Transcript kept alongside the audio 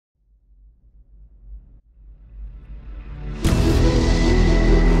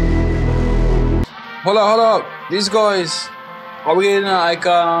Hold up. These guys, are we in like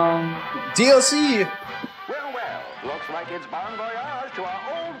DLC? Well, looks like it's bon voyage to our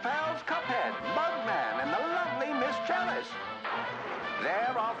old pals Cuphead, Bugman, and the lovely Miss Chalice.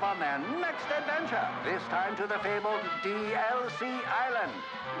 They're off on their next adventure, this time to the fabled DLC Island.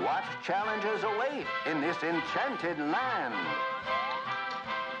 What challenges await in this enchanted land?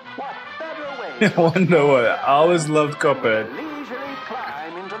 What better way I wonder what. I always loved Cuphead. leisurely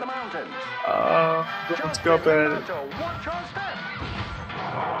climb into the mountains? Let's Cuphead. So watch your step.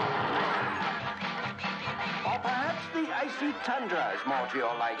 Or perhaps the icy tundra is more to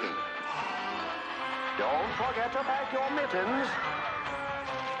your liking. Don't forget to pack your mittens.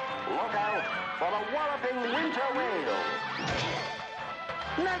 Look out for the walloping winter whale.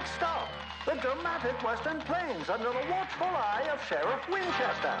 Next stop, the dramatic western plains under the watchful eye of Sheriff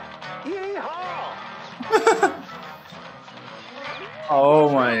Winchester. Yeehaw! Oh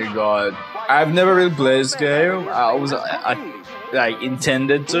my god. I've never really played this game. I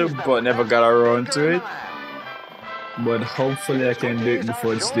intended to, but never got around to it. But hopefully I can do it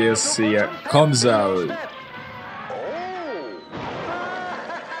before this DLC comes out.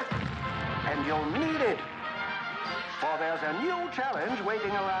 And you'll need it. For there's a new challenge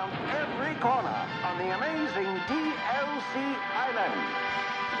waiting around every corner on the amazing DLC Island.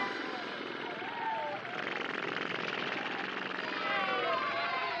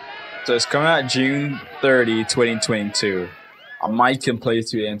 So it's coming out June 30, 2022. I might complete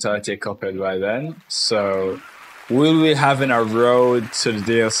the entirety of Cuphead by then. So will we having a road to the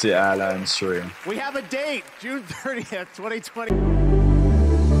DLC Island stream? We have a date, June 30th, 2020.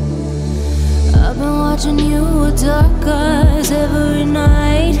 I've been watching you with dark eyes every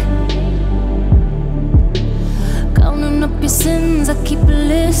night, counting up your sins. I keep a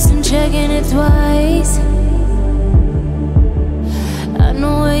list and checking it twice. I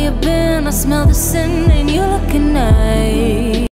know where you've been, I smell the sin and you're looking nice.